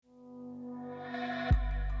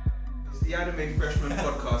the Anime Freshman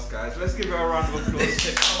podcast, guys. Let's give it a round of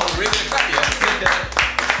applause. Oh, really? Yeah.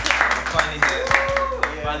 Finally here.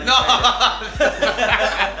 No!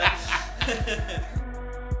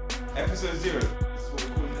 Episode 0. This is what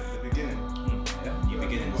we're calling it, the beginning. Yeah, new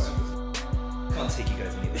beginnings. Can't take you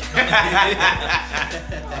guys anywhere.